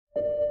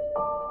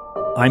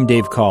I'm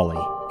Dave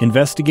Cawley,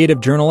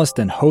 investigative journalist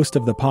and host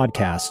of the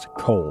podcast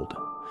Cold.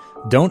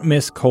 Don't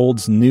miss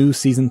Cold's new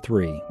Season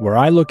 3, where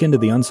I look into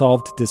the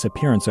unsolved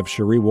disappearance of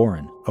Cherie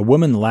Warren, a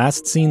woman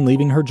last seen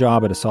leaving her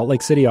job at a Salt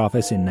Lake City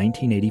office in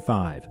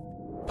 1985.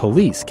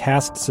 Police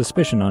cast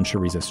suspicion on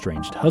Cherie's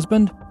estranged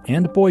husband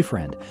and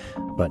boyfriend,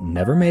 but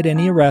never made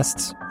any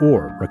arrests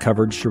or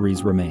recovered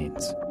Cherie's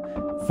remains.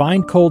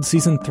 Find Cold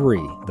Season 3,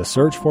 The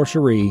Search for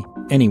Cherie,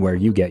 anywhere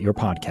you get your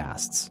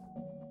podcasts.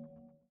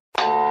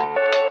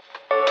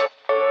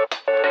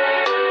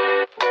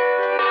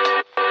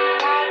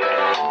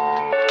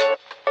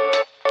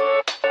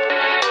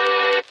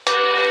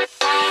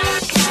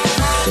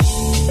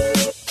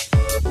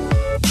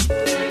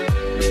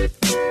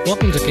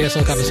 Welcome to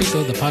KSL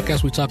Cafecito, the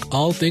podcast we talk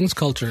all things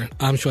culture.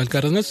 I'm Xoel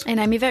Cardenas. And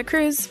I'm Yvette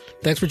Cruz.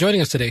 Thanks for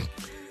joining us today.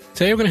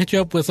 Today we're going to hit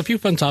you up with a few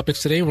fun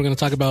topics today. We're going to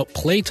talk about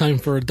playtime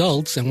for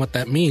adults and what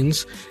that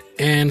means,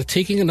 and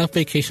taking enough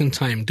vacation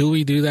time. Do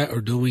we do that or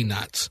do we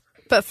not?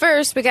 But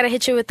first, we got to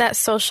hit you with that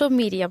social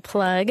media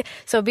plug.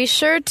 So be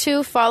sure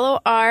to follow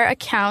our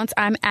accounts.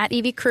 I'm at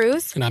Evie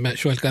Cruz. And I'm at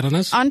Xoel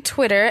Cardenas. On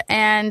Twitter.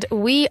 And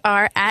we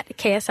are at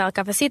KSL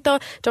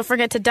Cafecito. Don't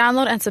forget to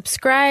download and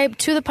subscribe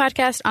to the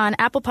podcast on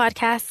Apple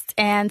Podcasts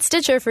and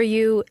Stitcher for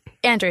you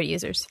Android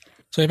users.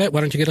 So Yvette,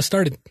 why don't you get us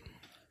started?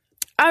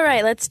 All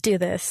right, let's do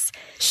this.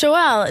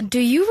 Xoel,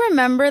 do you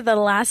remember the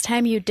last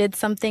time you did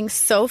something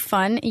so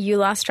fun you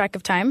lost track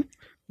of time?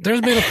 There's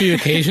been a few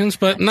occasions,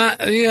 but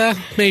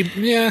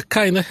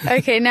kind of.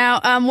 Okay,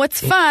 now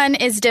what's fun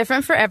is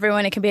different for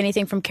everyone. It can be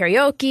anything from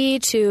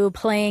karaoke to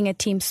playing a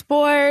team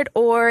sport,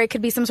 or it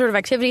could be some sort of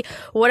activity.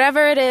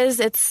 Whatever it is,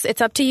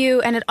 it's up to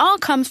you, and it all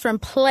comes from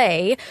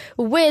play,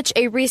 which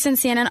a recent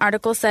CNN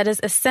article said is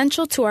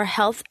essential to our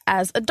health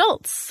as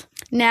adults.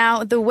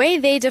 Now, the way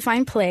they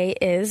define play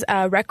is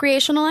a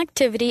recreational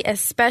activity,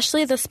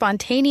 especially the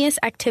spontaneous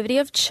activity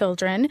of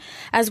children,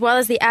 as well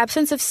as the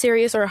absence of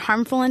serious or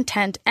harmful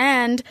intent,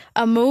 and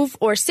a move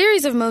or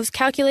series of moves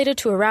calculated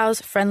to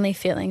arouse friendly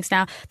feelings.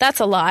 Now, that's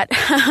a lot.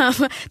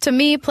 To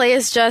me, play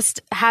is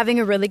just having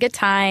a really good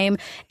time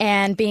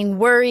and being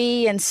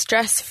worry and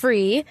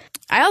stress-free.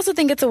 I also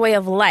think it's a way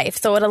of life.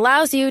 So it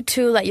allows you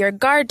to let your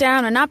guard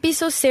down and not be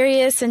so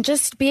serious and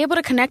just be able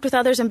to connect with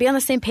others and be on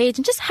the same page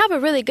and just have a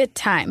really good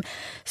time.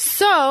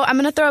 So I'm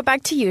going to throw it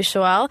back to you,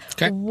 Xoel.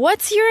 Okay.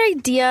 What's your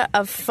idea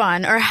of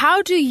fun, or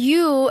how do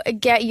you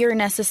get your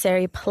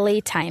necessary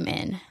playtime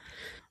in?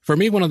 For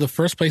me, one of the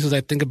first places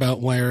I think about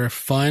where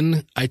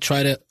I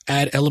try to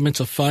add elements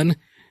of fun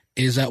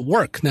is at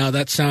work. Now,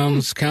 that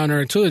sounds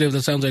counterintuitive.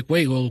 That sounds like,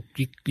 wait, well,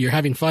 you're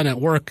having fun at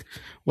work.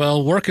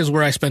 Well, work is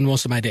where I spend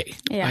most of my day.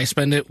 Yeah. I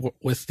spend it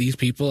with these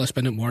people. I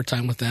spend it more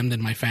time with them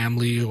than my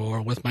family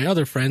or with my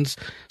other friends.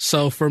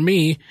 So for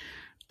me,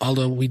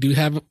 although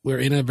we're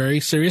in a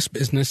very serious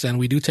business and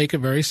we do take it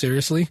very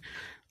seriously,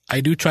 I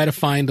do try to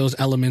find those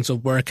elements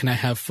of where can I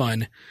have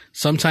fun.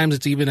 Sometimes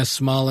it's even as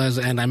small as,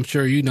 and I'm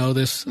sure you know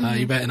this,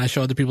 Yvette, and I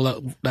show other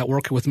people that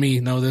work with me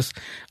know this,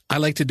 I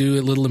like to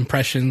do little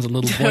impressions and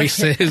little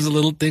voices,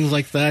 little things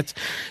like that,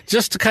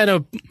 just to kind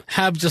of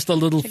have just a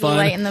little fun.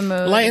 Lighten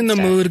the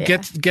mood. Yeah.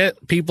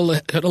 Get people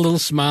a little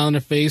smile on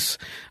their face.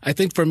 I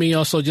think for me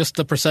also just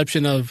the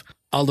perception of,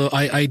 although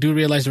I do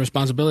realize the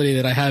responsibility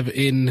that I have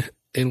in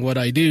what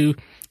I do,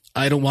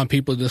 I don't want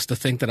people just to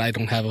think that I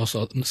don't have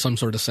also some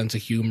sort of sense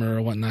of humor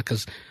or whatnot,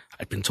 because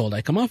I've been told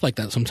I come off like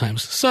that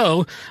sometimes.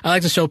 So I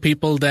like to show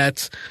people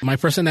that my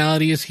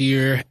personality is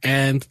here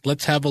and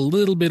let's have a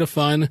little bit of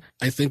fun.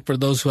 I think for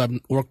those who have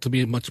worked with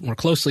me much more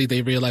closely,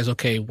 they realize,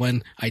 okay,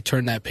 when I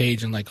turn that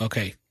page and like,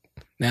 okay,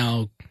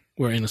 now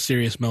we're in a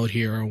serious mode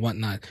here or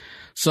whatnot.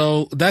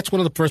 So that's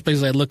one of the first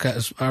places I look at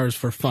as far as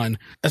for fun.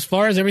 As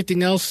far as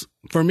everything else,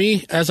 for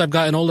me, as I've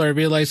gotten older, I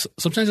realize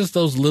sometimes it's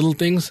those little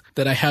things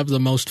that I have the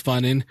most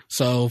fun in.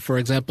 So, for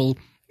example,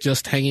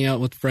 just hanging out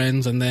with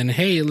friends and then,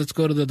 hey, let's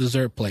go to the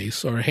dessert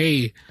place, or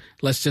hey,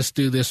 let's just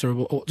do this,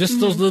 or just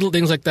those little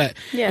things like that.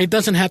 Yeah. It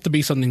doesn't have to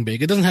be something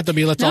big. It doesn't have to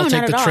be, let's all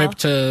take the trip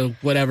to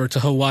whatever, to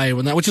Hawaii or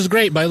whatnot, which is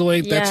great, by the way.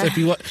 Yeah. That's if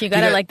you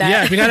got it like that.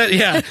 Yeah, if you got it,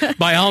 yeah.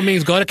 By all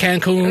means, go to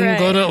Cancun, right.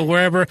 Go to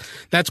wherever.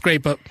 That's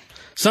great, but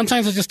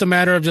sometimes it's just a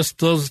matter of just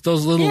those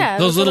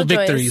little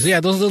victories. Joys. Yeah,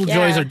 those little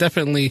joys are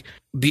definitely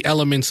the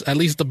elements, at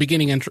least the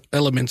beginning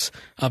elements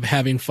of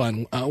having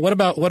fun. What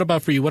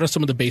about for you? What are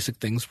some of the basic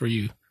things for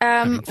you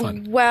having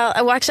fun?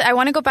 Well, actually, I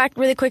want to go back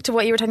really quick to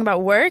what you were talking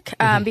about work,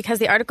 because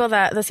the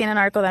CNN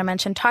article that I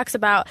mentioned talks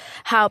about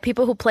how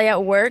people who play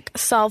at work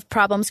solve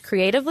problems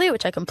creatively,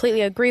 which I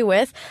completely agree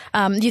with.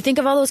 You think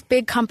of all those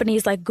big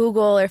companies like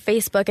Google or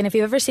Facebook, and if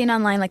you've ever seen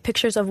online like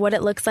pictures of what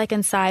it looks like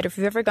inside, or if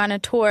you've ever gone on a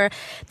tour,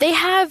 they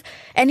have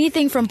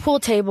anything from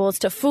pool tables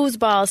to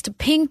foosballs to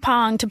ping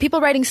pong to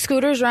people riding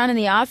scooters around in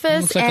the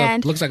office.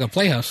 Looks like a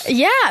playhouse.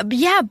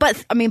 Yeah,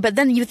 but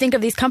then you think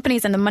of these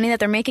companies and the money that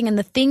they're making and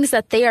the things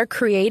that they are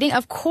creating.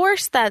 Of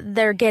course that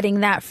they're getting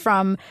that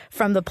from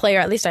the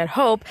player, at least I'd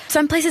hope.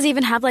 Some places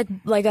even have like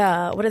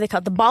what are they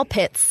called? The ball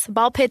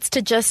pits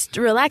to just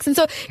relax. And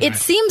so it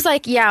seems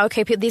like,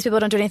 these people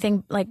don't do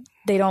anything like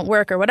they don't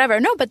work or whatever.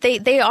 No, but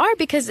they are,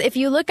 because if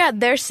you look at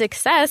their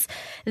success,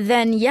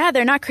 then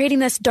they're not creating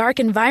this dark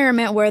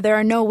environment where there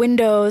are no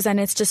windows and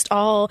it's just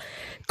all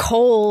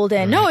cold.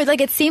 And no,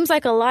 it seems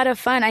like a lot of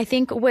fun. I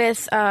think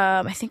with,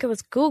 I think it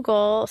was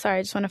Google. Sorry,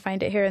 I just want to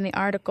find it here in the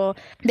article.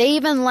 They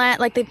even let,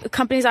 the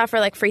companies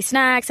offer free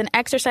snacks and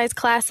exercise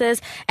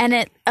classes, and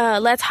it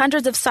lets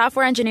hundreds of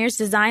software engineers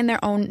design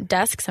their own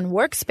desks and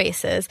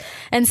workspaces.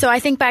 And so I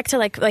think back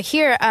to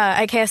here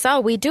at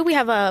KSL, we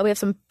have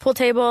some pool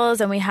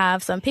tables and we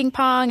have some ping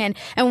pong,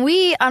 and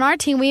we on our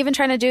team we even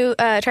try and do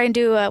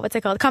what's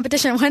it called,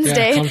 Competition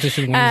Wednesday. Yeah,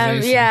 Competition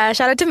Wednesday.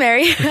 Shout out to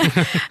Mary,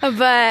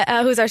 but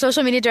who's our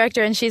social media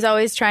director, and she's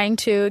always trying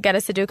to get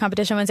us to do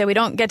Competition Wednesday. We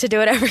don't get to do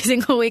it every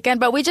single weekend,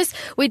 but we do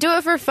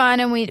it for fun,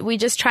 and we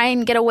just try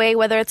and get away,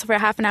 whether it's for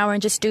half an hour,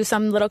 and just do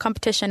some little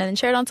competition and then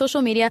share it on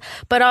social media,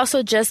 but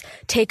also just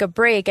take a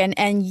break.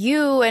 And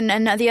you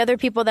and the other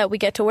people that we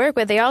get to work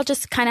with, they all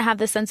just kind of have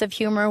this sense of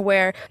humor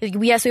where,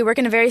 yes, we work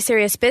in a very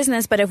serious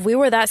business, but if we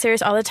were that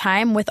serious all the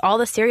time with all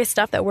the serious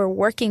stuff that we're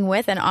working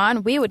with and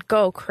on, we would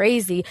go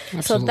crazy.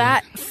 Absolutely. So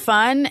that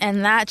fun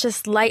and that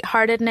just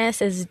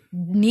lightheartedness is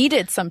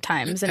needed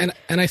sometimes. And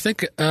I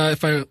think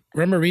if I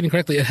remember reading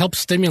correctly, it helps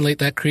stimulate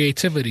that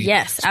creativity.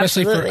 Yes,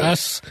 especially absolutely. For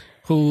us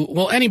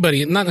who,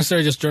 anybody, not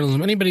necessarily just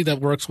journalism, anybody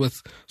that works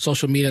with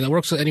social media, that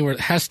works with anywhere,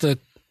 has to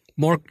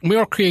more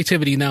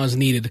creativity now is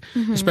needed,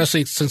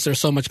 especially since there's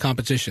so much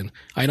competition.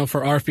 I know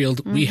for our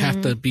field, we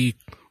have to be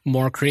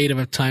more creative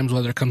at times,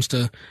 whether it comes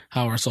to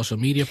how our social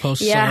media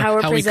posts are, how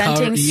we're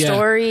presenting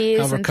stories,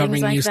 how we're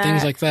covering news,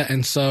 things like that.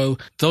 And so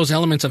those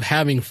elements of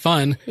having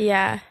fun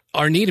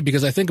are needed,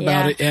 because I think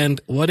about it,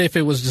 and what if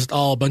it was just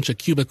all a bunch of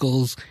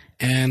cubicles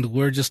and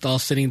we're just all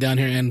sitting down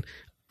here, and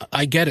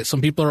I get it.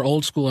 Some people are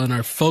old school and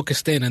are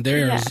focused in, and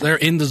they're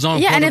in the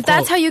zone. Yeah, and if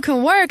that's how you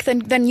can work, then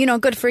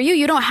good for you.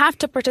 You don't have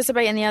to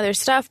participate in the other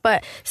stuff.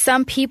 But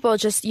some people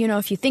just,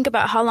 if you think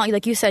about how long,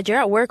 like you said, you're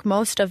at work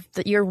most of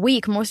your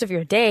week, most of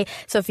your day.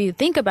 So if you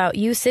think about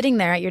you sitting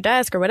there at your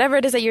desk or whatever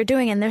it is that you're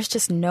doing, and there's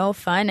just no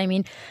fun. I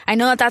mean, I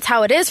know that that's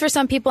how it is for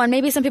some people, and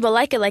maybe some people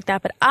like it like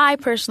that. But I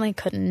personally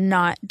could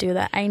not do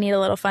that. I need a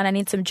little fun. I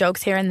need some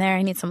jokes here and there.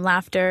 I need some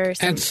laughter.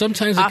 Some and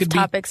sometimes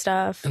off-topic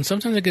stuff. And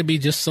sometimes it could be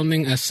just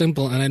something as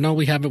simple. And I know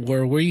we have it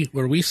where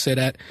we sit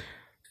at,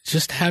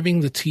 just having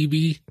the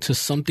TV to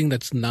something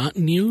that's not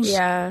news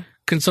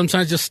can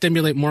sometimes just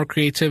stimulate more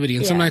creativity,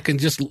 and sometimes can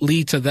just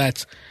lead to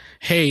that.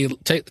 Hey,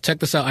 check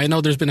this out. I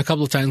know there's been a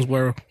couple of times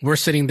where we're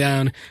sitting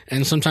down,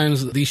 and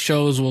sometimes these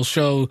shows will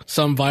show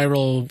some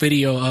viral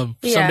video of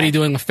somebody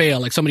doing a fail,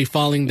 like somebody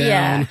falling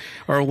down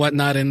or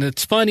whatnot, and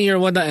it's funny or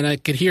whatnot, and I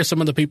could hear some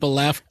of the people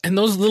laugh. And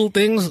those little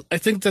things, I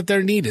think that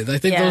they're needed. I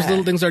think those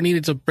little things are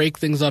needed to break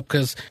things up,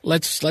 because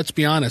let's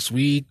be honest,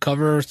 we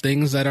cover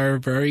things that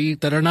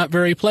are not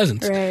very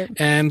pleasant. Right.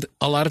 And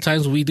a lot of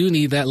times we do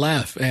need that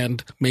laugh,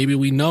 and maybe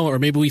we know, or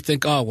maybe we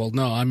think, oh, well,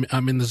 no,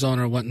 I'm in the zone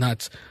or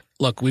whatnot.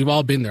 Look, we've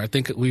all been there. I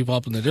think we've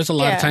all been there. There's a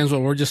lot of times where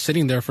we're just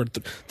sitting there for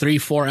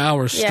 3-4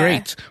 hours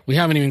straight. We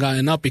haven't even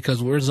gotten up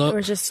because we're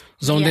just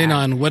zoned in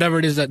on whatever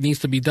it is that needs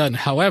to be done.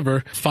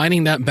 However,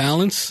 finding that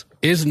balance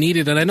is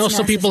needed. And I know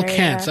some people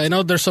can't. I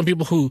know there's some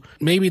people who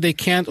maybe they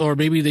can't, or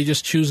maybe they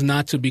just choose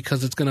not to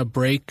because it's going to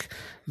break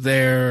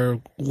their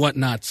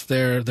whatnots,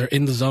 their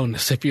in the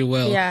zone-ness, if you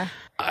will. Yeah.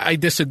 I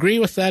disagree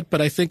with that, but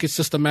I think it's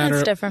just a matter.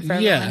 It's different for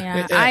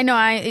everyone. I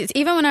know.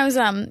 Even when I was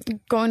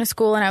going to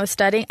school and I was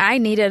studying, I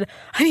needed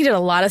a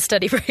lot of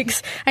study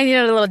breaks. I needed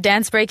a little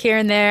dance break here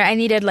and there. I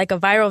needed like a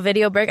viral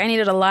video break. I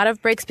needed a lot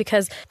of breaks,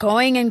 because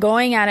going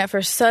at it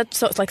for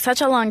such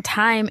a long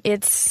time,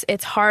 it's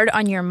hard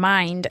on your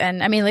mind.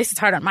 And I mean, at least it's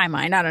hard on my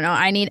mind. I don't know.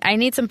 I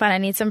need some fun. I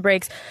need some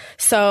breaks.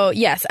 So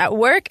yes, at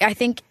work, I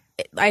think.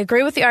 I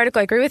agree with the article.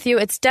 I agree with you.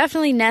 It's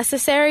definitely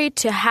necessary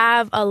to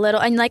have a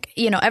little, and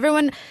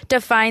everyone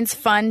defines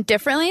fun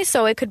differently.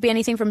 So it could be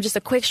anything from just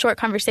a quick, short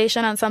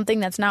conversation on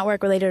something that's not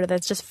work related, or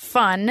that's just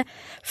fun,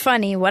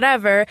 funny,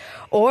 whatever.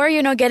 Or,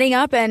 getting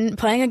up and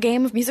playing a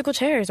game of musical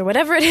chairs, or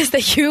whatever it is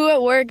that you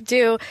at work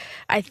do.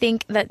 I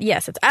think that,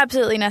 yes, it's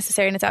absolutely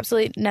necessary, and it's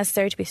absolutely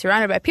necessary to be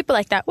surrounded by people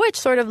like that, which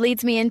sort of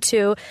leads me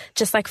into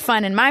just like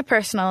fun in my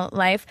personal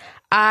life.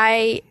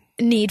 I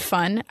need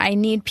fun. I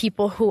need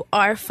people who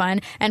are fun.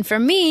 And for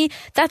me,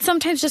 that's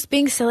sometimes just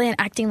being silly and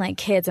acting like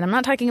kids. And I'm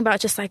not talking about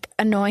just like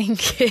annoying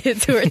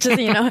kids who are just,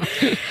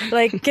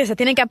 like, que se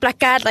tienen que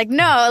aplacar. Like,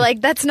 no,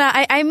 like that's not,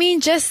 I mean,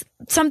 just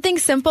something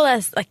simple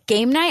as like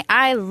game night.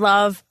 I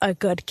love a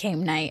good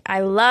game night.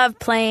 I love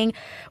playing,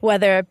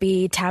 whether it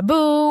be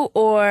taboo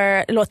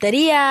or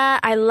loteria.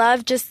 I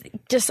love just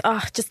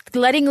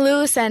letting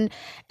loose and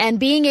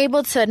being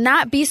able to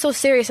not be so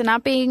serious and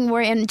not being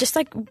worried, and just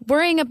like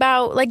worrying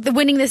about like the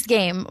winning this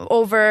game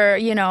over,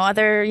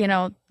 other,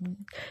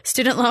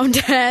 student loan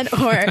debt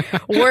or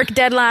work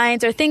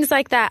deadlines or things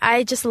like that.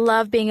 I just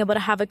love being able to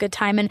have a good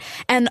time.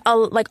 And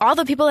like all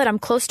the people that I'm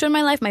close to in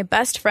my life, my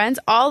best friends,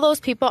 all those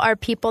people are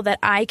people that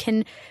I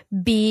can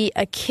be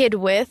a kid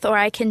with, or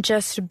I can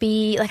just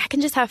be like, I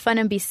can just have fun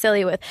and be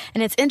silly with.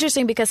 And it's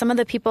interesting because some of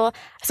the people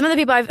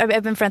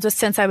I've been friends with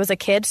since I was a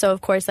kid. So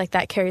of course, like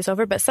that carries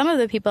over. But some of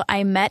the people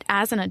I met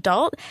as an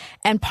adult,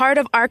 and part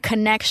of our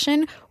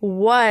connection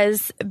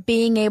was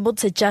being able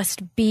to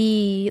just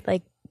be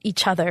like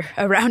each other,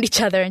 around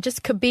each other, and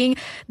just being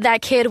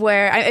that kid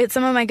where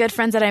some of my good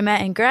friends that I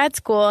met in grad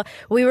school,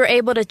 we were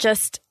able to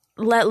just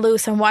let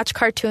loose and watch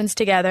cartoons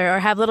together or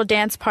have little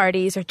dance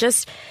parties or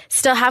just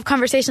still have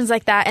conversations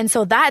like that. And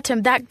so that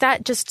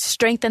just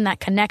strengthened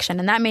that connection.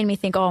 And that made me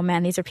think, oh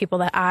man, these are people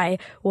that I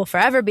will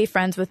forever be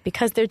friends with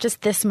because they're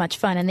just this much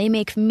fun and they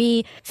make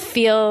me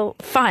feel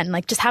fun,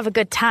 like just have a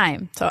good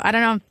time. So I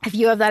don't know if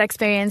you have that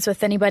experience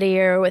with anybody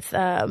or with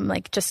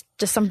like just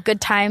some good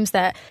times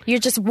that you're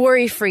just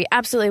worry-free,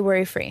 absolutely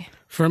worry-free.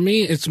 For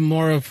me, it's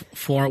more of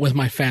with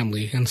my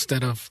family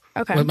instead of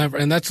with my,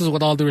 and that's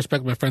with all due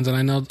respect to my friends. And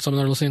I know some of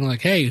them are listening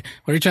like, hey,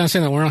 what are you trying to say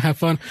that we don't have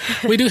fun?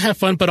 We do have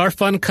fun, but our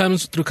fun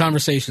comes through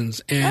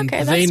conversations. And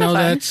they know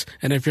that.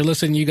 And if you're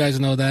listening, you guys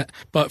know that.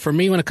 But for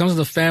me, when it comes to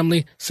the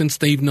family, since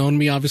they've known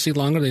me obviously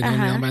longer, they've known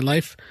me all my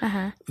life,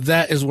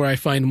 that is where I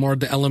find more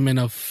the element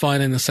of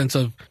fun in the sense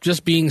of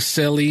just being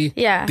silly.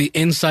 Yeah. The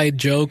inside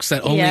jokes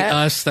that only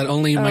us, that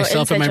only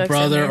myself and my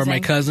brother or my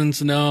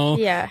cousins know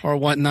or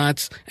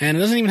whatnot. And it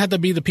doesn't even have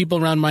to be the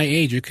people around my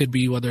age. It could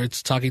be whether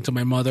it's talking to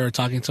my mother or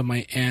talking to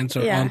my aunt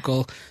or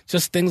uncle,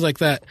 just things like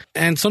that.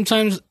 And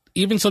sometimes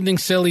even something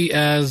silly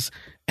as,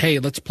 hey,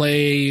 let's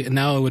play,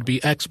 now it would be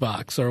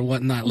Xbox or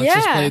whatnot. Let's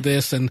just play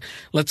this and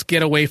let's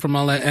get away from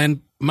all that.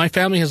 And my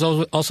family has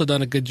also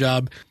done a good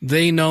job.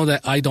 They know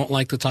that I don't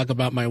like to talk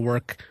about my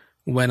work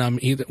when I'm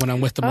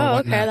with them or whatnot.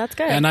 Okay, that's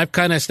good. And I've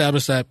kind of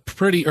established that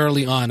pretty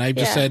early on. I've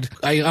just said,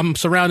 I'm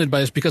surrounded by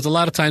this because a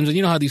lot of times,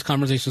 you know how these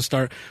conversations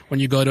start when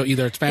you go to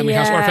either it's family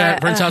house or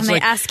friend's house. And they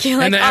ask you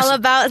like all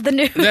about the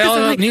news. All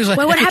about news. Like,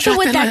 well, what happened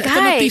with that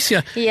guy?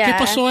 ¿Qué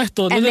pasó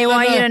esto? And they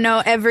want you to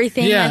know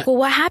everything. Like, well,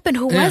 what happened?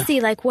 Who was he?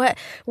 Like, what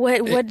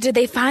did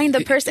they find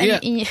the person?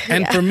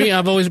 And for me,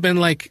 I've always been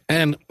like,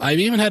 and I've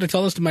even had to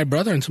tell this to my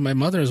brother and to my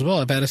mother as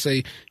well. I've had to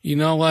say, you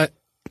know what?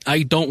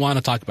 I don't want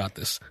to talk about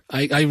this.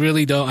 I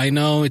really don't. I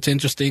know it's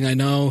interesting. I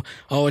know,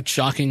 it's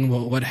shocking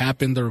what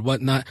happened or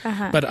whatnot,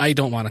 but I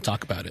don't want to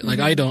talk about it. Like,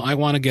 I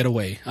want to get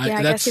away.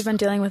 I guess you've been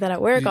dealing with it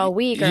at work all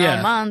week or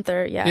all month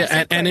or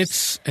and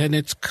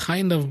it's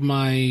kind of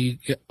my,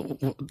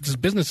 this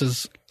business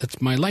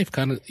it's my life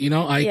kind of,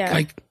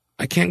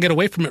 I can't get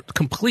away from it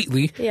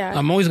completely. Yeah.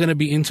 I'm always going to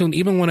be in tune.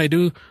 Even when I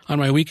do on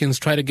my weekends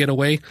try to get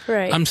away,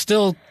 I'm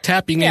still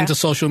tapping into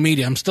social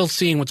media. I'm still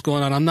seeing what's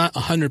going on. I'm not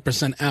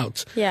 100%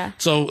 out. Yeah.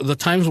 So the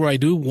times where I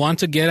do want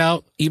to get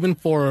out, even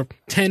for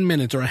 10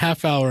 minutes or a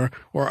half hour,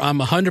 or I'm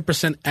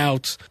 100%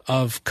 out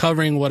of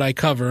covering what I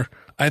cover,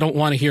 I don't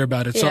want to hear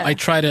about it. So I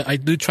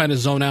do try to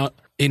zone out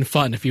in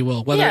fun, if you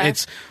will, whether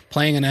it's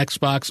playing an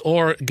Xbox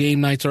or game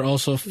nights are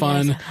also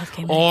fun,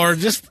 or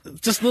just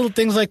little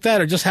things like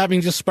that, or just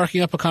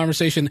sparking up a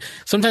conversation.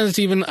 Sometimes it's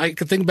even, I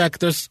could think back,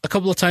 there's a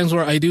couple of times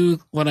where I do,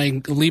 when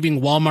I'm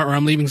leaving Walmart or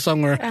I'm leaving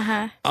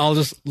somewhere, I'll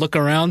just look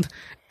around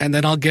and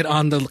then I'll get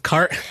on the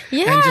cart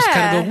and just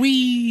kind of go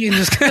wee and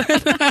just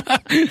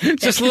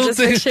just little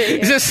things,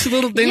 just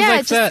little things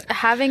like that.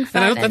 Having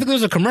fun. And I think there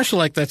was a commercial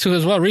like that too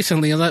as well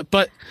recently.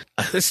 But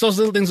it's those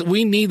little things,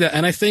 we need that.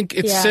 And I think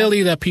it's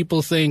silly that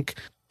people think,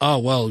 oh,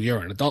 well, you're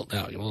an adult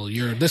now. Well,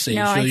 you're this age.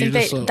 No, I think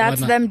that's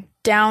them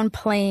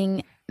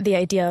downplaying the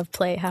idea of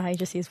play. I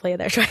just use play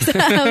there twice.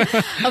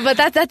 But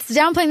that's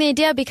downplaying the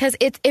idea because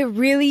it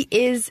really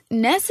is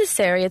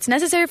necessary. It's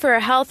necessary for our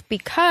health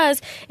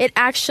because it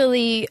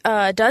actually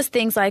does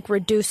things like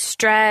reduce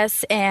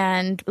stress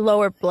and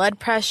lower blood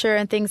pressure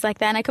and things like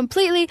that. And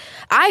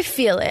I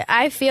feel it.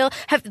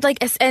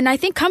 And I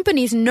think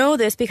companies know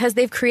this because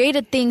they've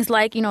created things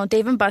like,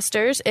 Dave &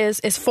 Buster's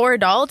is for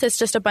adults. It's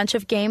just a bunch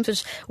of games,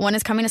 which one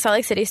is coming to Salt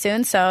Lake City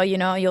soon. So,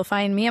 you'll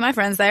find me and my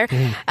friends there.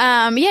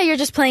 You're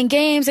just playing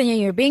games and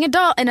you're being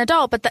an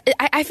adult, but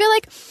I feel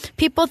like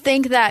people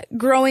think that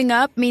growing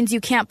up means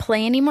you can't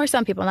play anymore.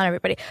 Some people, not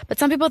everybody, but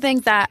some people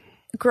think that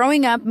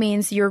growing up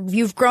means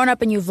you've grown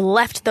up and you've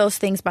left those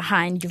things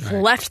behind. You've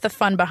left the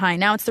fun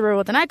behind. Now it's the real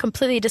world. And I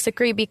completely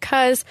disagree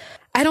because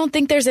I don't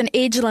think there's an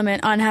age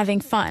limit on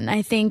having fun.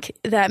 I think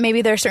that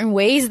maybe there are certain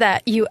ways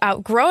that you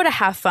outgrow to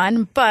have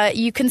fun, but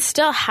you can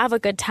still have a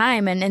good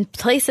time. And in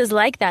places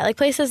like that,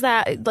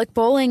 like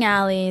bowling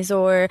alleys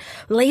or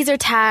laser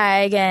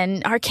tag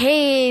and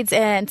arcades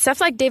and stuff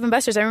like Dave &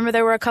 Buster's. I remember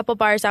there were a couple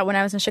bars out when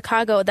I was in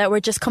Chicago that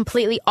were just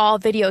completely all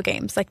video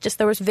games. Like just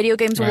there was video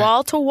games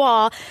wall to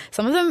wall.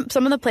 Some of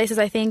the places,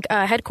 I think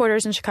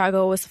headquarters in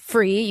Chicago was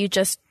free. You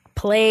just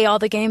play all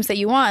the games that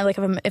you want. Like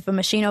if a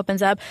machine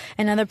opens up,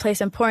 another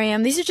place,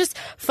 Emporium. These are just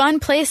fun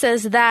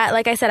places that,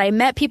 like I said, I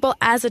met people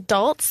as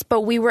adults,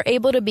 but we were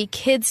able to be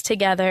kids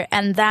together,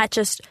 and that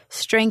just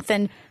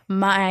strengthened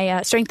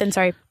my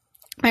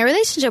my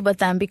relationship with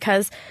them,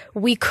 because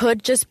we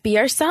could just be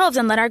ourselves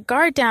and let our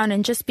guard down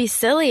and just be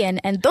silly.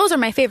 And those are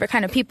my favorite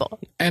kind of people.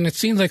 And it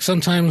seems like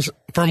sometimes,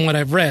 from what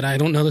I've read, I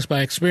don't know this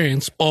by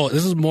experience,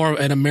 this is more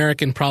an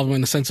American problem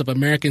in the sense of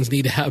Americans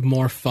need to have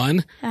more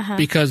fun,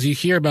 because you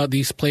hear about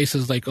these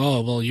places like,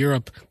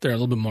 Europe, they're a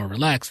little bit more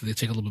relaxed. They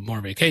take a little bit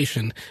more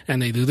vacation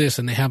and they do this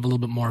and they have a little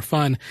bit more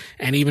fun.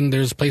 And even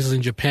there's places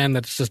in Japan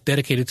that's just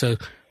dedicated to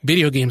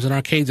video games and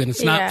arcades, and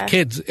it's not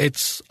kids,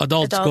 it's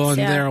adults going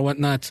there or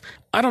whatnot.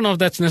 I don't know if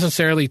that's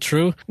necessarily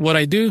true. What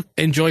I do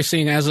enjoy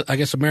seeing as, I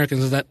guess,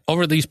 Americans is that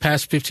over these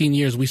past 15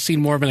 years, we've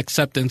seen more of an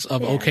acceptance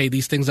of,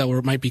 these things that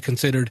might be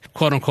considered,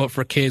 quote unquote,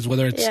 for kids,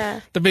 whether it's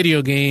the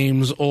video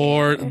games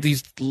or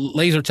these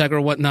laser tag or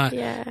whatnot.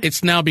 Yeah.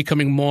 It's now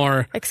becoming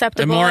more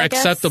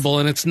acceptable.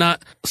 And it's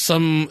not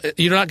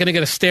you're not going to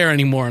get a stare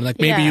anymore.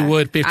 Like maybe you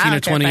would 15 or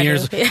 20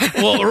 years.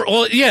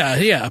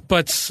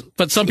 But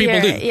some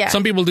people do. Yeah.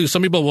 Some people do.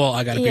 Some people,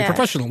 I got to be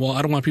professional. Well,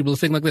 I don't want people to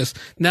think like this.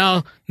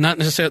 Now,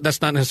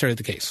 that's not necessarily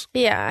the case.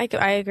 Yeah,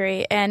 I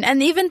agree.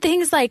 And even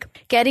things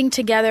like getting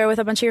together with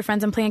a bunch of your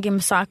friends and playing a game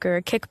of soccer,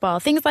 or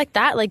kickball, things like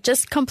that, like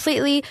just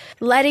completely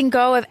letting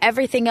go of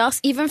everything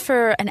else, even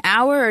for an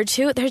hour or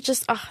two, they're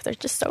just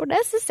so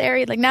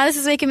necessary. Like now this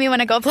is making me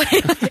want to go play.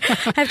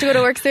 I have to go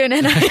to work soon,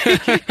 and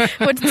I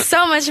would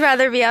so much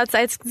rather be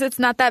outside. It's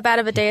not that bad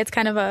of a day. It's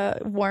kind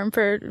of warm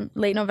for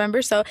late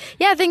November. So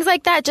yeah, things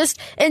like that, just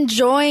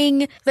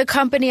enjoying the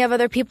company of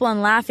other people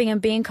and laughing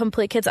and being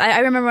complete kids. I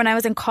remember when I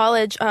was in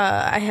college,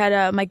 I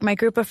had my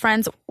group of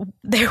friends,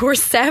 there were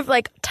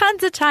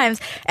tons of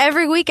times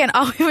every weekend.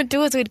 All we would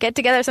do is we'd get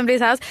together at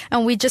somebody's house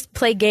and we'd just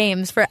play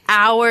games for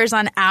hours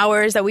on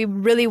hours that we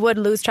really would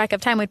lose track of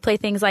time. We'd play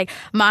things like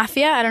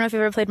Mafia. I don't know if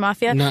you've ever played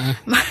Mafia. Nuh-uh.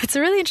 It's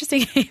a really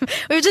interesting game.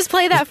 We would just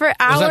play that for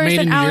hours Was that made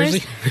and in hours. New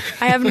Jersey?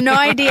 I have no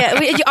idea.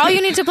 All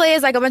you need to play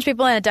is like a bunch of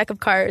people and a deck of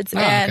cards.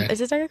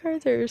 Is it deck of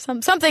cards or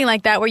something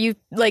like that, where you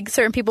like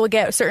certain people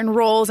get certain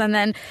roles, and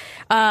then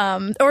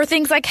or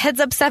things like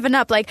Heads Up,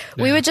 7-Up.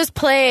 We would just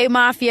play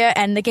Mafia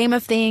and the Game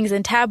of Things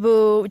and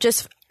Taboo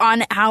just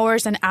on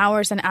hours and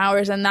hours and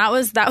hours. And that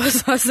was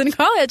us in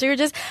college. We were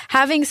just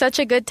having such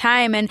a good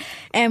time,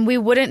 and we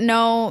wouldn't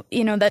know,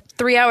 that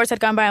 3 hours had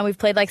gone by and we've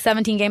played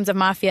 17 games of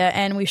Mafia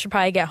and we should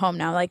probably get home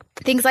now.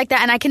 Things like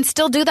that. And I can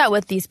still do that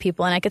with these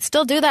people, and I could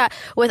still do that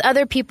with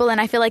other people. And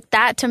I feel like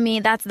that, to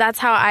me, that's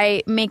how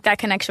I make that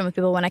connection with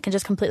people, when I can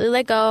just completely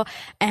let go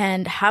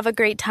and have a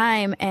great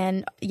time.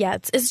 And yeah,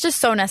 it's just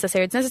so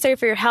necessary. It's necessary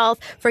for your health,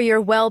 for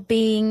your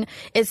well-being.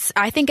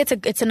 I think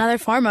it's another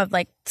form of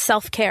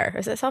self-care.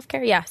 Is it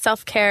self-care? Yeah,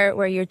 self-care,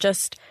 where you're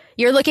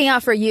looking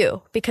out for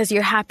you because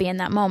you're happy in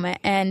that moment.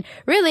 And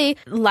really,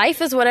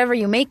 life is whatever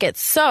you make it.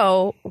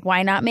 So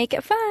why not make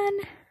it fun?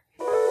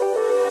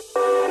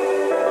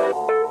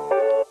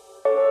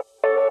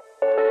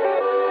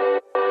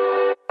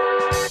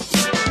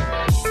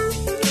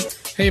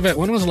 Hey, Yvette,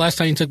 when was the last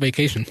time you took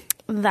vacation?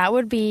 That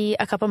would be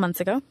a couple months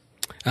ago.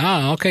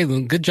 Ah, okay.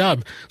 Good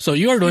job. So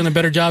you are doing a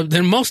better job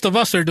than most of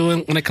us are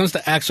doing when it comes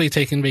to actually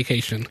taking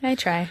vacation. I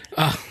try.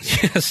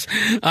 Yes.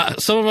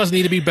 Some of us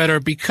need to be better,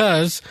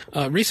 because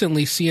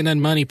recently CNN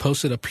Money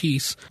posted a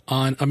piece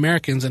on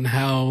Americans and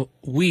how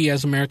we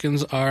as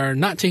Americans are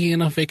not taking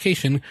enough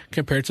vacation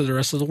compared to the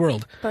rest of the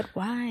world. But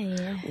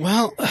why?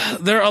 Well,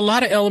 there are a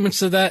lot of elements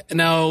to that.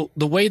 Now,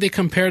 the way they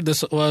compared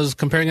this was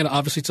comparing it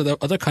obviously to the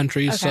other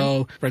countries. Okay.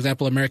 So, for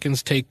example,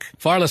 Americans take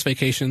far less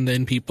vacation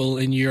than people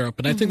in Europe.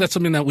 And I think that's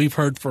something that we've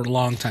heard for a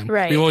long time.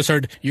 Right. We've always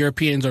heard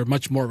Europeans are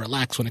much more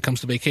relaxed when it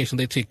comes to vacation.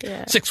 They take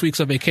 6 weeks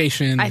of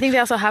vacation. I think they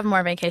also have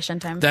more vacation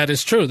time. That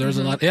is true. There's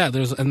a lot. Yeah,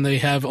 and they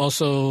have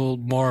also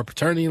more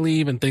paternity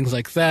leave and things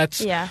like that.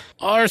 Yeah.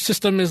 Our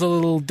system is a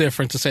little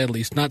different, to say the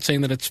least. Not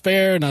saying that it's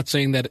fair, not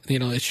saying that,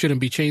 it shouldn't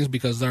be changed,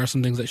 because there are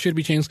some things that should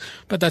be changed,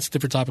 but that's a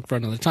different topic for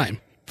another time.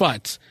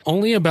 But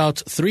only about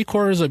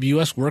 3/4 of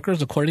U.S.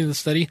 workers, according to the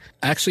study,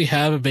 actually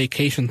have a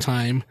vacation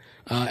time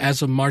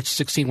as of March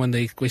 16, when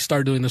they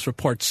started doing this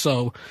report.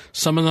 So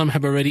some of them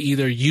have already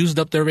either used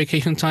up their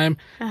vacation time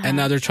and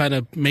now they're trying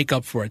to make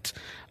up for it.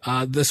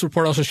 This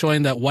report also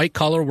showing that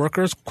white-collar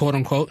workers, quote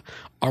unquote,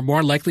 are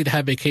more likely to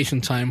have vacation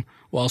time,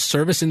 while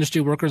service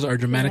industry workers are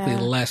dramatically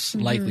less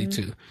likely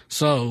to.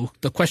 So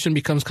the question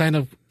becomes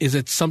is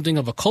it something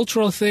of a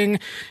cultural thing?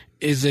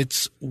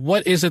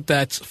 What is it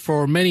that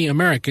for many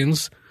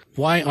Americans,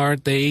 why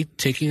aren't they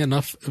taking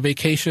enough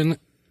vacation?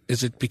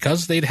 Is it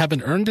because they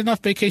haven't earned enough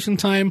vacation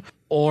time,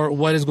 or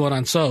what is going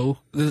on? So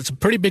it's a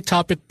pretty big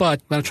topic, but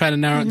I'm going to try to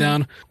narrow it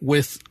down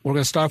we're going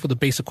to start with a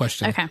basic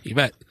question. Okay.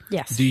 Yvette,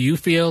 yes. Do you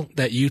feel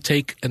that you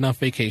take enough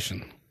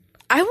vacation?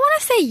 I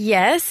want to say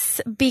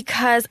yes,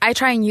 because I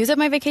try and use up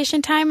my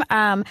vacation time.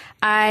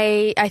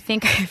 I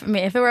think if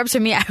it were up to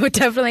me, I would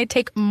definitely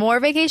take more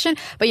vacation.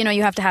 But,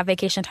 you have to have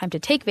vacation time to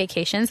take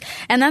vacations.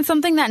 And that's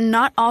something that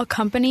not all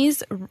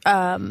companies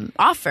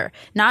offer.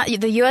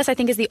 The U.S., I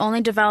think, is the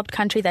only developed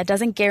country that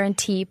doesn't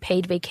guarantee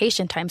paid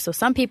vacation time. So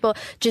some people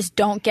just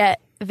don't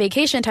get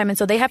vacation time. And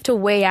so they have to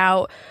weigh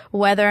out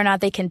whether or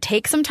not they can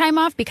take some time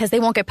off because they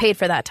won't get paid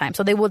for that time.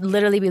 So they would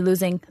literally be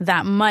losing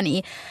that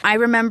money. I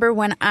remember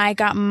when I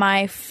got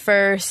my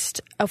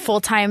first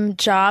full-time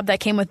job that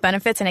came with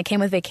benefits and it came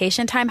with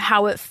vacation time,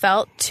 how it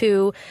felt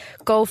to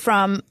go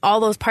from all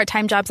those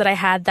part-time jobs that I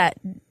had that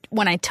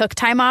when I took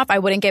time off, I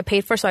wouldn't get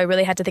paid for. So I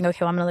really had to think, okay,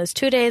 well, I'm going to lose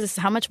 2 days. This is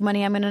how much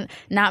money I'm going to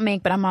not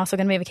make, but I'm also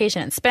going to be on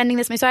vacation and spending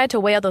this. So I had to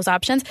weigh out those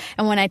options.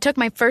 And when I took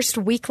my first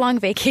week-long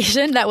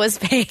vacation that was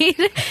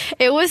paid,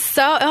 it was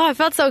I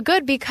felt so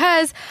good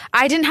because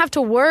I didn't have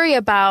to worry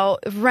about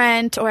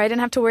rent or I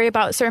didn't have to worry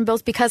about certain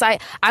bills because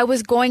I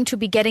was going to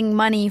be getting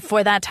money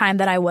for that time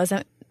that I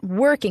wasn't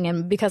working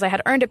and because I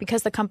had earned it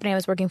because the company I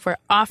was working for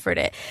offered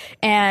it.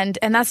 And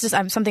that's just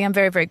something I'm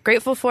very, very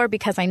grateful for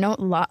because I know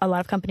a lot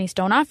of companies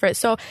don't offer it.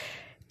 So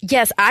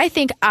yes, I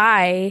think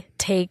I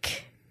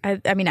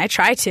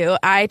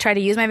try to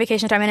use my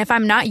vacation time. And if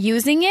I'm not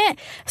using it,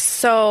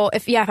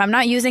 if I'm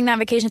not using that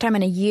vacation time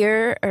in a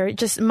year or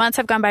just months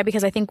have gone by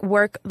because I think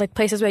work, like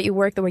places where you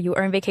work where you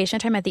earn vacation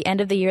time at the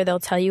end of the year, they'll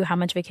tell you how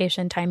much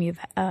vacation time you've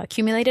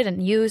accumulated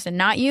and used and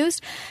not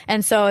used.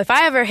 And so if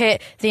I ever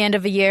hit the end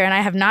of a year and I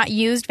have not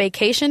used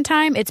vacation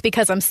time, it's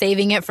because I'm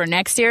saving it for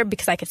next year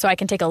because I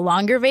can take a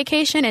longer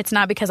vacation. It's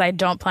not because I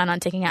don't plan on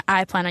taking it.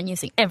 I plan on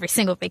using every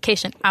single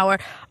vacation hour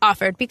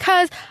offered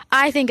because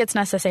I think it's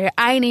necessary.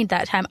 I need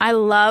that time. I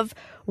love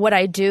what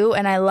I do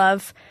and I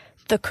love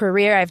the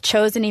career I've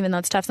chosen, even though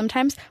it's tough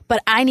sometimes,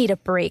 but I need a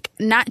break,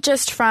 not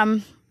just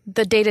from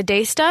the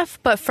day-to-day stuff,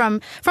 but from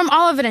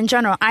all of it in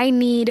general. I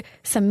need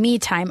some me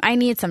time. I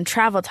need some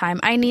travel time.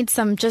 I need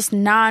some just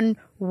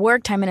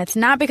non-work time. And it's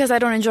not because I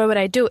don't enjoy what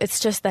I do. It's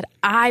just that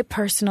I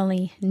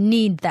personally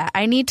need that.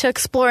 I need to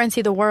explore and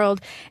see the world,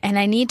 and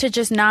I need to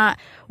just not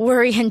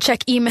worry and check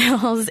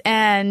emails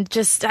and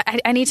just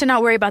I need to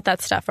not worry about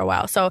that stuff for a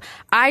while. So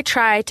I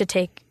try to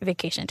take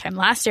vacation time.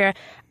 Last year,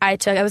 I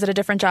was at a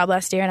different job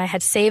last year and I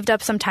had saved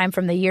up some time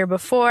from the year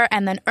before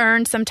and then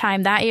earned some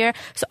time that year.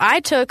 So I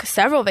took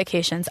several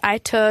vacations.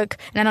 And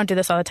I don't do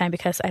this all the time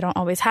because I don't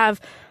always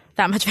have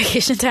that much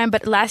vacation time,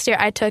 but last year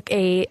I took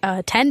a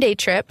 10-day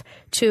trip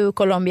to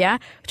Colombia,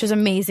 which was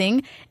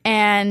amazing.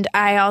 And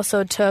I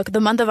also took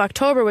the month of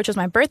October, which was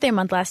my birthday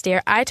month last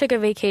year. I took a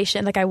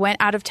vacation. Like I went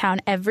out of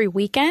town every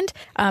weekend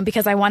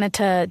because I wanted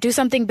to do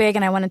something big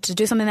and I wanted to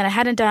do something that I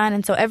hadn't done.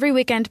 And so every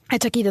weekend I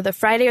took either the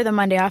Friday or the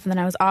Monday off, and then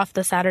I was off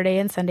the Saturday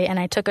and Sunday. And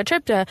I took a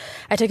trip to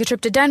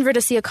Denver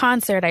to see a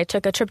concert. I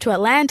took a trip to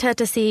Atlanta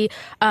to see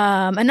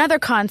another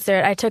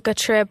concert. I took a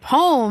trip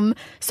home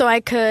so I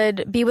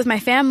could be with my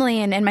family,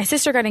 and my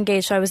sister got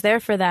engaged, so I was there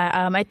for that.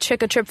 I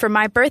took a trip for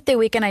my birthday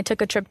weekend. I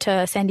took a trip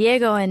to San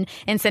Diego and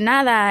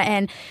Ensenada,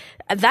 and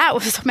that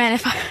was, man,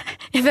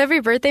 if every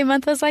birthday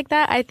month was like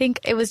that, I think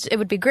it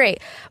would be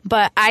great.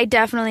 But I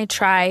definitely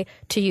try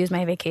to use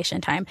my vacation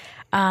time.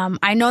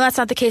 I know that's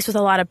not the case with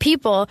a lot of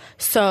people.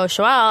 So,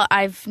 Xoel,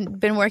 I've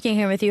been working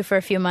here with you for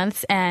a few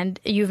months, and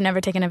you've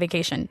never taken a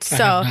vacation.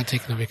 So, I have not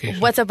taken a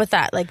vacation. What's up with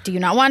that? Like, do you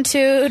not want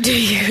to?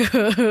 Do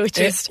you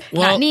just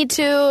not need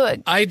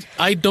to?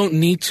 I don't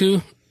need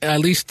to, at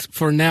least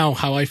for now,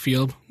 how I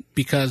feel.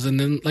 Because, and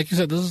then, like you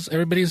said, this is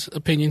everybody's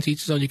opinion.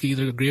 Each his own. You can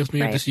either agree with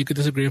me or you could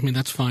disagree with me.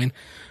 That's fine.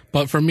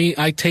 But for me,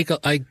 I take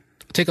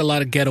a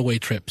lot of getaway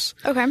trips.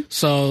 Okay.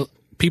 So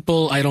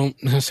people, I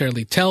don't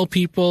necessarily tell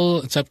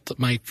people, except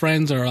my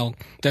friends, or I'll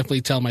definitely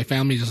tell my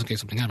family just in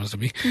case something happens to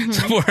me. Mm-hmm.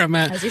 So where I'm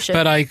at. As you should.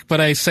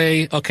 But I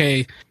say,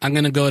 okay, I'm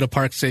gonna go to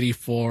Park City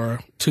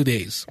for 2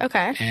 days.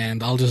 Okay.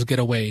 And I'll just get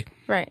away.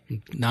 Right.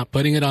 Not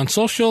putting it on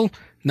social,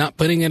 not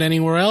putting it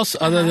anywhere else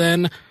other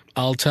than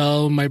I'll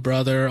tell my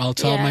brother, I'll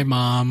tell my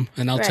mom,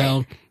 and I'll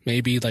tell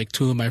maybe like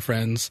 2 of my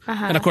friends.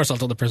 And of course, I'll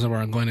tell the person where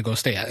I'm going to go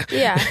stay at.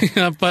 Yeah.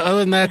 But other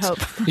than that,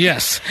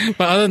 yes.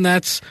 But other than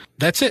that's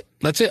it.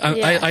 That's it.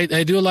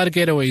 I do a lot of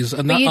getaways.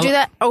 But you do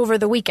that over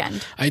the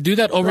weekend? I do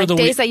that over the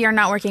weekend. Days that you're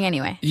not working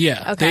anyway?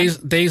 Yeah. Okay.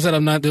 Days that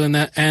I'm not doing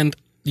that. And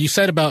you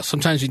said about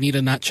sometimes you need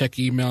to not check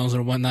emails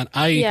or whatnot.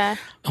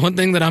 One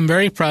thing that I'm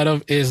very proud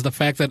of is the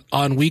fact that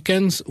on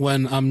weekends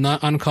when I'm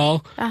not on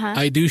call,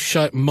 I do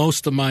shut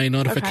most of my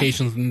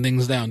notifications and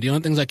things down. The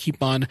only things I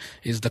keep on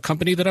is the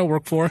company that I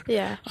work for,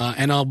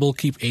 and will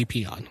keep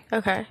AP on.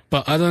 Okay.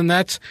 But other than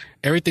that,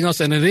 everything else,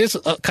 and it is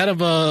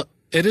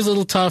it is a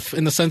little tough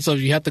in the sense of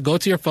you have to go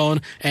to your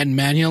phone and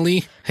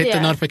manually hit the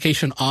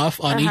notification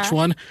off on each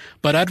one.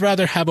 But I'd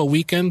rather have a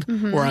weekend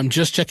where I'm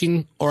just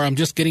checking or I'm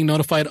just getting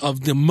notified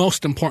of the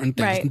most important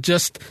things,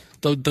 just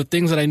the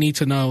things that I need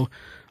to know,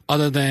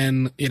 other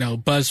than,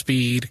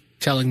 BuzzFeed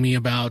telling me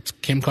about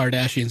Kim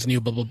Kardashian's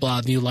new blah, blah,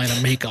 blah, new line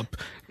of makeup.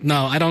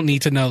 No, I don't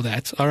need to know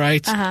that. All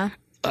right.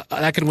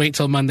 I can wait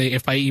till Monday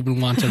if I even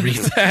want to read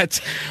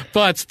that.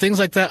 But things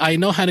like that, I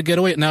know how to get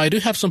away. Now, I do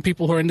have some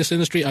people who are in this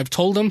industry. I've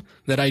told them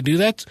that I do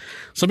that.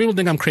 Some people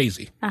think I'm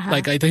crazy.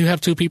 Like, I do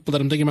have 2 people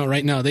that I'm thinking about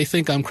right now. They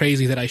think I'm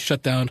crazy that I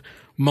shut down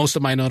most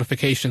of my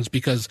notifications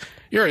because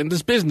you're in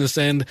this business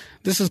and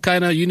this is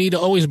you need to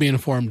always be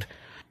informed.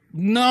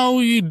 No,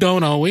 you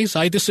don't always.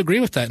 I disagree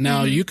with that.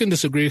 Now, you can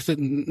disagree with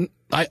it.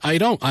 I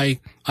don't.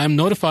 I'm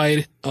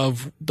notified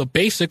of the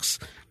basics,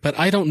 but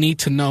I don't need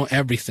to know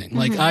everything.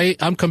 Like,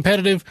 I'm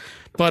competitive,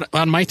 but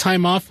on my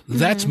time off,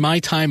 that's my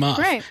time off.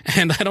 Right.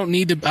 And I don't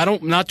need to,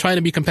 not trying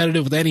to be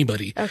competitive with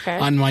anybody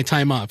on my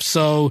time off.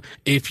 So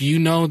if you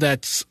know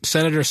that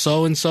Senator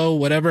so-and-so,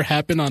 whatever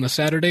happened on a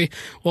Saturday,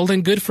 well,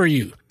 then good for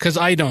you. Cause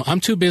I don't.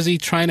 I'm too busy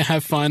trying to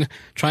have fun,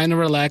 trying to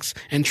relax,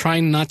 and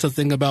trying not to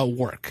think about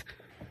work.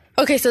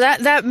 Okay, so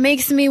that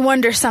makes me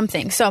wonder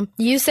something. So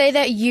you say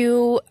that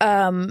you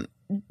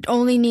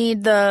only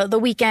need the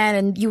weekend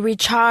and you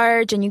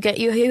recharge and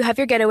you have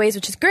your getaways,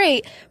 which is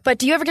great. But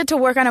do you ever get to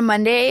work on a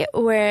Monday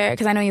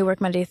because I know you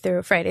work Monday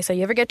through Friday. So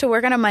you ever get to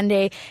work on a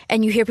Monday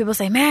and you hear people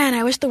say, man,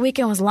 I wish the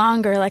weekend was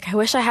longer. Like, I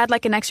wish I had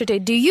like an extra day.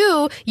 Do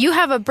you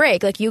have a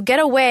break? Like, you get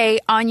away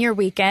on your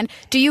weekend.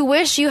 Do you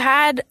wish you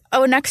had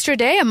an extra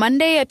day, a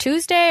Monday, a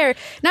Tuesday, or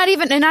not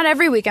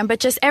every weekend, but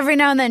just every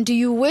now and then? Do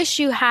you wish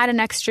you had an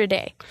extra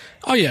day?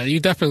 Oh yeah,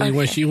 you definitely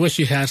wish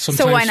you had some.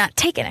 So why not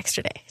take an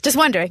extra day? Just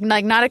wondering,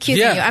 like, not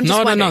accusing you. I'm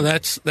just wondering. No,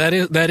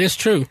 that is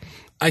true.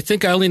 I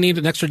think I only need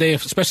an extra day,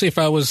 especially if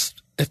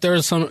there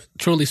was some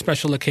truly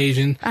special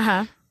occasion.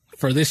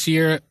 For this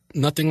year,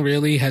 nothing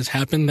really has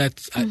happened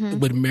that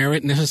would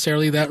merit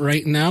necessarily that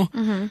right now.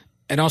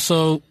 And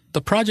also,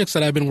 the projects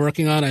that I've been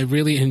working on, I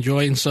really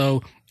enjoy, and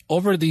so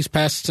over these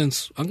past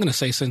since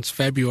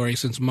February,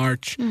 since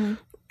March.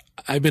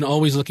 I've been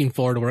always looking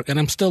forward to work, and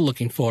I'm still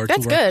looking forward to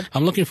work. That's good.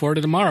 I'm looking forward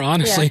to tomorrow,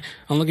 honestly. Yeah.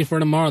 I'm looking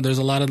forward to tomorrow. There's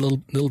a lot of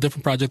little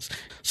different projects.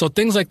 So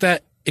things like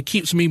that, it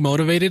keeps me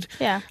motivated.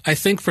 Yeah. I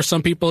think for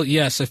some people,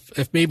 yes,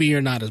 if maybe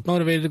you're not as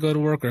motivated to go to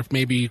work, or if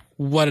maybe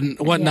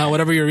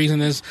whatever your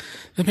reason is,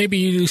 then maybe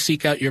you do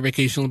seek out your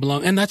vacation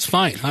belong, and that's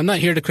fine. I'm not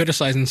here to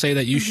criticize and say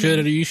that you should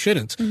or you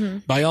shouldn't.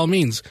 By all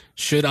means,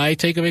 should I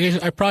take a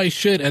vacation? I probably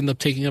should end up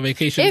taking a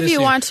vacation if this you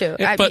year. want to.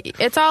 But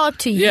it's all up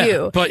to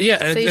you. But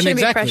yeah, so you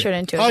shouldn't be pressured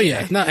into it. Oh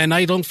yeah, no, and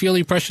I don't feel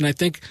any pressure. I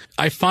think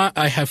I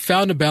have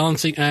found a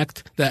balancing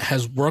act that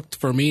has worked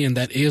for me and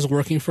that is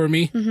working for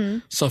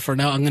me. So for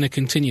now, I'm going to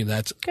continue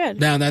that. Good.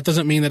 Now that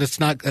doesn't mean that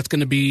that's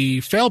going to be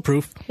fail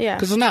proof. Yeah.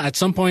 Because it's not. At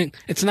some point,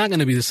 it's not going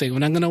to be the same.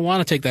 And I'm going to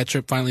want to take that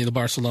trip finally to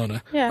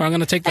Barcelona. Yeah. Or I'm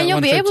going to take that. And you'll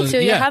one be trip able to.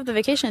 Yeah. You'll have the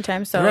vacation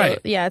time. So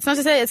yeah, it's not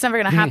to say it's never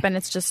going to happen.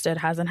 It's just it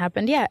hasn't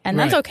happened yet, and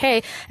that's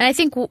okay. And I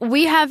think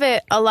we have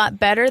it a lot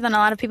better than a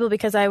lot of people,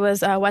 because I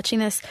was watching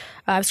this,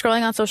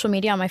 scrolling on social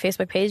media on my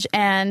Facebook page,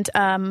 and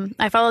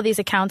I follow these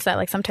accounts that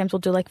like sometimes will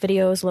do like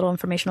videos, little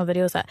informational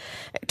videos that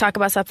talk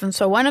about stuff. And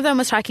so one of them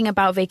was talking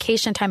about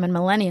vacation time and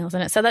millennials,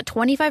 and it said that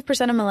 25%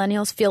 of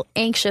millennials feel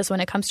anxious when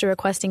it comes to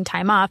requesting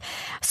time off.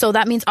 So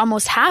that means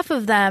almost half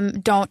of them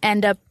don't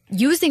end up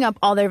using up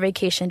all their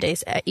vacation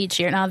days each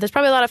year. Now, there's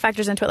probably a lot of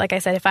factors into it. Like I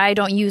said, if I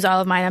don't use all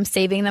of mine, I'm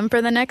saving them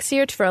for the next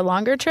year for a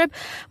longer trip.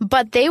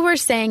 But they were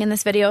saying in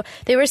this video,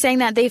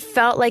 that they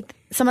felt like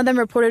some of them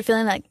reported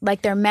feeling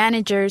like their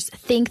managers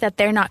think that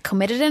they're not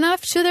committed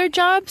enough to their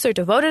jobs or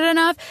devoted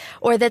enough,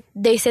 or that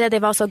they say that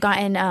they've also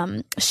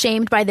gotten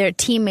shamed by their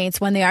teammates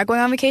when they are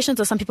going on vacation.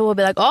 So some people will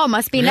be like, oh,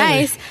 must be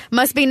nice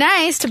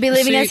to be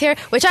leaving us here,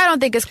 which I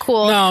don't think is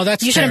cool. No,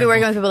 that's You shouldn't terrible. be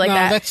working with people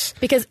like that.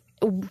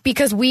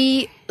 Because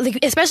we,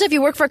 especially if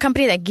you work for a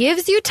company that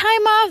gives you time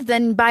off,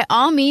 then by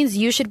all means,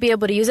 you should be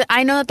able to use it.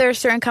 I know that there are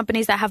certain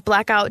companies that have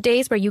blackout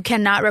days where you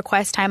cannot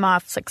request time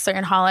off, like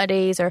certain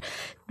holidays or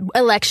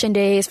election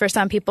days for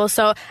some people.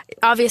 So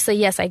obviously,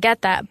 yes, I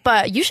get that.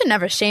 But you should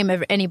never shame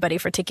anybody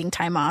for taking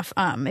time off.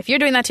 If you're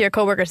doing that to your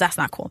coworkers, that's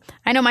not cool.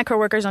 I know my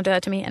coworkers don't do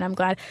that to me, and I'm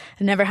glad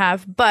I never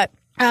have. But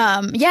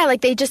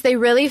they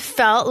really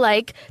felt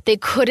like they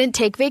couldn't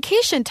take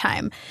vacation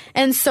time.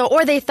 And so,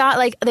 or they thought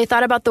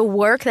about the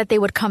work that they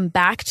would come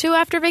back to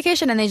after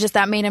vacation, and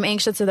that made them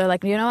anxious. So they're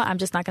like, I'm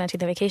just not going to take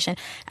the vacation.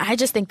 I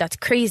just think that's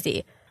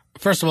crazy.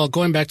 First of all,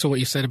 going back to what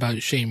you said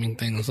about shaming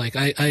things, like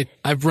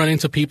I've run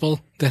into people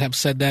that have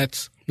said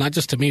that, not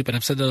just to me, but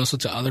I've said that also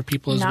to other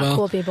people as well. Not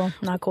cool people.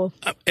 Not cool.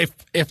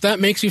 If that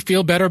makes you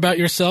feel better about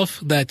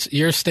yourself, that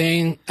you're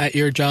staying at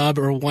your job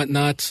or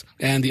whatnot,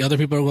 and the other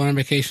people are going on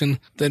vacation,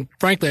 then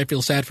frankly, I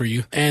feel sad for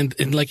you. And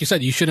like you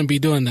said, you shouldn't be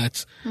doing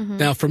that.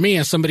 Now, for me,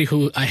 as somebody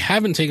who I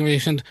haven't taken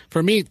vacation,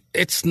 for me,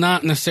 it's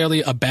not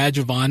necessarily a badge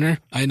of honor.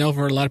 I know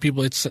for a lot of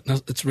people,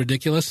 it's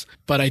ridiculous,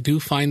 but I do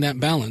find that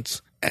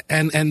balance.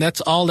 And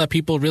that's all that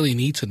people really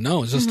need to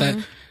know. It's just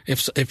that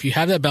if you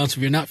have that balance,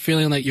 if you're not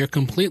feeling like you're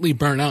completely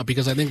burnt out,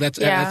 because I think that's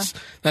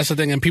the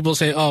thing. And people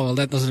say, oh, well,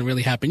 that doesn't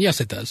really happen. Yes,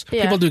 it does.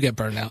 Yeah. People do get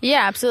burned out.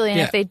 Yeah, absolutely.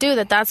 And if they do,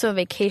 that's what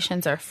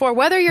vacations are for.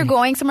 Whether you're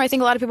going somewhere, I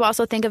think a lot of people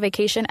also think of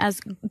vacation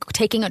as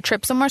taking a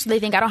trip somewhere. So they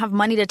think, I don't have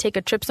money to take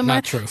a trip somewhere,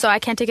 not true. So I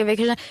can't take a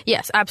vacation.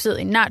 Yes,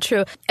 absolutely not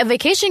true. A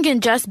vacation can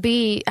just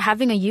be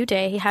having a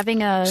U-day,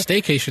 having a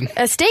staycation.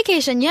 A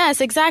staycation,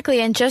 yes, exactly.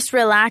 And just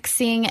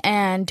relaxing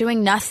and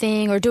doing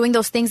nothing, or doing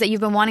those things that you've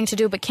been wanting to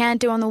do but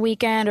can't do on the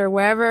weekend, or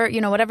wherever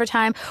whatever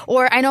time.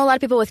 Or I know a lot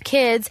of people with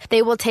kids,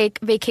 they will take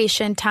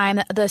vacation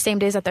time the same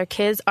days that their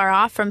kids are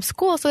off from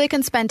school so they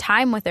can spend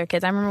time with their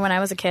kids. I remember when I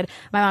was a kid,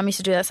 my mom used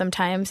to do that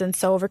sometimes. And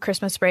so over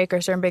Christmas break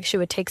or certain breaks, she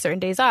would take certain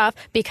days off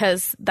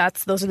because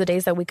those are the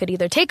days that we could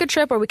either take a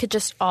trip or we could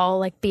just all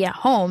like be at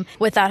home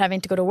without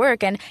having to go to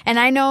work. And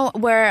I know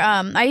where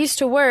I used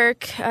to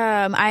work,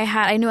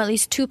 I knew at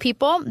least 2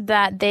 people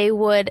that they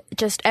would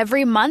just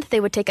every month they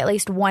would take at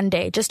least one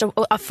day, just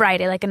a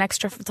Friday, like an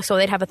extra. So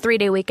they'd have a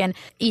 3-day weekend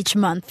each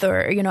month,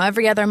 or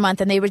every other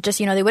month, and they would just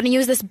they wouldn't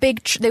use this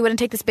they wouldn't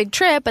take this big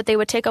trip, but they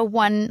would take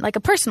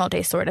a personal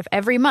day sort of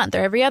every month or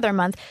every other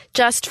month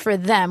just for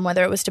them,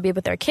 whether it was to be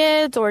with their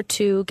kids or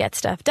to get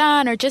stuff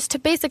done or just to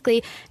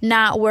basically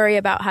not worry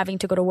about having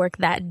to go to work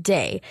that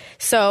day.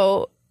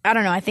 So I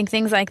don't know. I think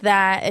things like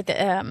that.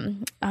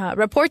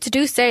 Reports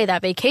do say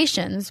that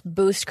vacations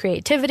boost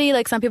creativity.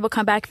 Like some people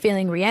come back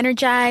feeling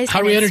re-energized.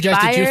 How re-energized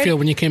did you feel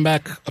when you came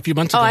back a few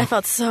months ago? Oh, I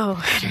felt so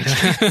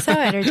energized. So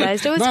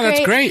energized. It was great.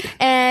 That's great.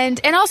 And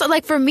also,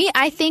 like for me,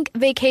 I think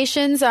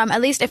vacations, at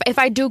least if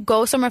I do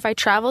go somewhere, if I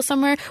travel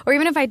somewhere, or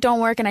even if I don't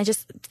work and I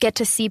just get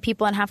to see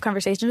people and have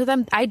conversations with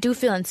them, I do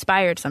feel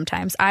inspired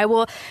sometimes. I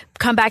will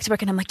come back to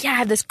work and I'm like, yeah, I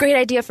have this great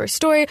idea for a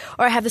story,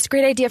 or I have this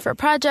great idea for a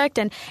project,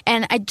 and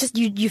I just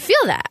you feel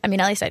that. I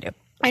mean, at least I do.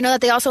 I know that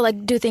they also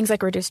like do things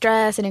like reduce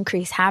stress and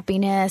increase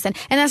happiness. And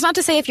that's not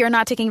to say if you're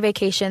not taking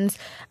vacations,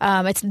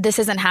 this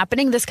isn't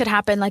happening. This could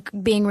happen like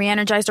being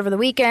re-energized over the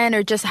weekend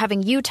or just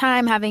having you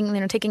time,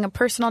 taking a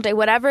personal day,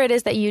 whatever it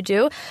is that you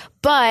do.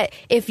 But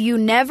if you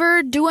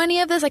never do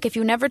any of this, like if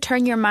you never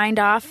turn your mind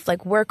off,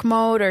 like work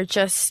mode or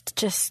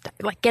just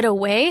like get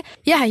away,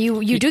 yeah,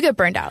 you do get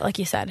burned out, like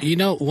you said.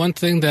 One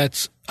thing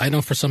that's, I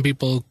know for some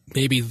people,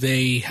 maybe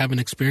they haven't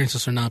experienced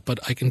this or not, but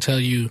I can tell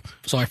you,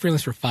 so I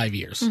freelanced for 5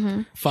 years,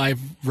 5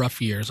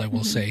 rough years, I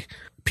will say.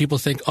 People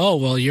think, oh,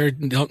 well, you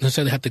don't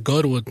necessarily have to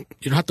go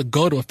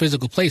to a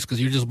physical place because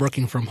you're just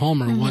working from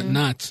home or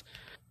whatnot.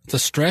 The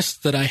stress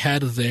that I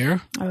had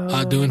there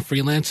doing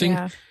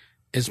freelancing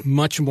is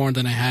much more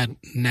than I had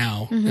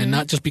now. And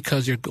not just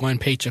because you're going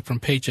paycheck from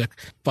paycheck,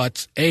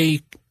 but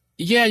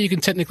yeah, you can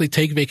technically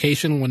take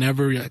vacation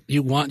whenever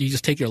you want. You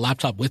just take your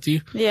laptop with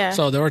you. Yeah.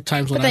 So there were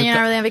times when But then you're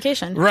not really on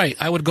vacation. Right.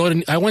 I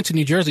went to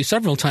New Jersey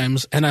several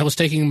times and I was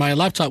taking my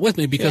laptop with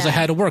me because I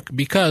had to work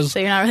So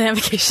you're not really on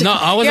vacation. No,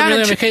 I wasn't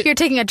really on vacation. You're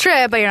taking a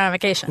trip, but you're not on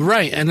vacation.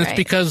 Right. And it's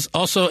because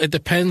also it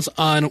depends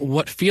on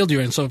what field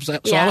you're in. So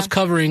I was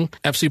covering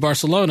FC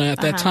Barcelona at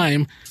that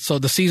time. So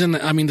the season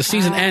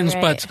ends,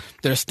 but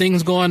there's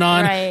things going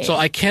on. Right. So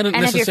I can't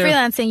necessarily. And if you're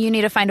freelancing, you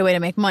need to find a way to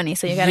make money.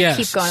 So you got to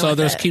keep going. So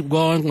there's keep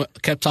going,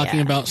 kept talking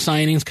about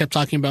signings, kept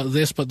talking about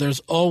this, but there's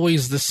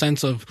always this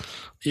sense of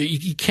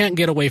you can't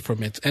get away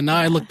from it. And now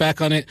I look back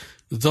on it,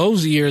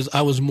 those years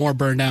I was more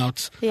burned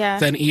out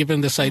than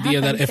even this idea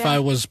that if I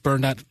was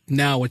burned out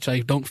now, which I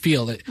don't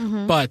feel it.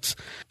 But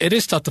it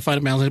is tough to find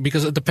a balance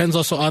because it depends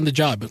also on the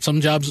job.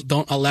 Some jobs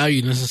don't allow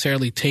you to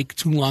necessarily take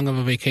too long of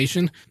a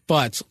vacation,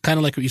 but kind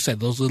of like what you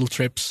said, those little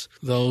trips,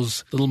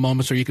 those little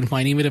moments where you can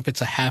find, even if it's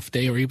a half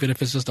day or even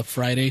if it's just a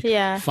Friday,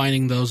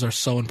 finding those are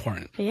so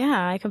important.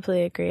 Yeah, I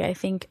completely agree. I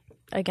think,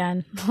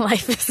 again,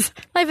 life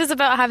is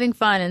about having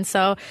fun, and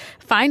so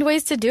find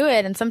ways to do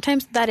it. And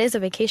sometimes that is a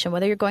vacation,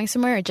 whether you're going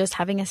somewhere or just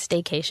having a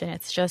staycation.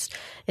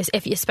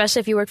 Especially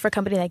if you work for a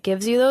company that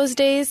gives you those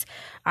days,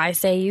 I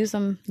say use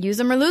them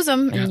or lose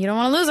them, and you don't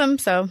want to lose them,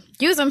 so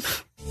use them.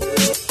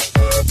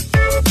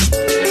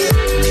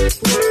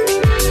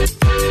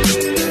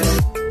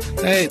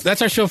 Hey,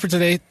 that's our show for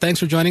today.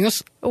 Thanks for joining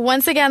us.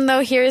 Once again,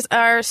 though, here's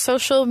our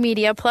social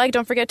media plug.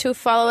 Don't forget to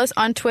follow us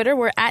on Twitter.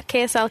 We're at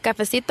KSL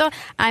Cafecito.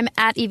 I'm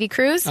at Evie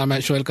Cruz. I'm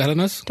at Xoel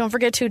Cardenas. Don't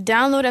forget to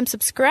download and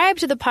subscribe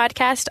to the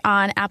podcast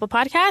on Apple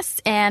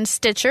Podcasts and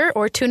Stitcher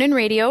or TuneIn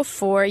Radio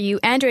for you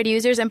Android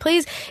users. And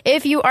please,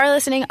 if you are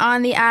listening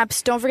on the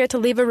apps, don't forget to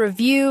leave a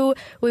review.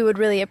 We would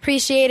really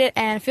appreciate it.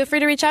 And feel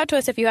free to reach out to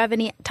us if you have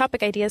any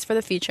topic ideas for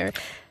the future.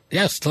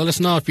 Yes, let us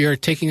know if you're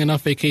taking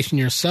enough vacation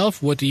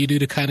yourself. What do you do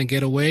to kind of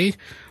get away?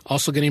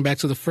 Also, getting back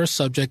to the first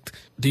subject,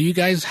 how do you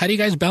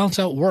guys balance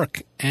out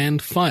work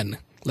and fun?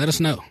 Let us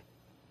know.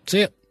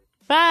 See ya.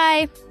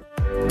 Bye.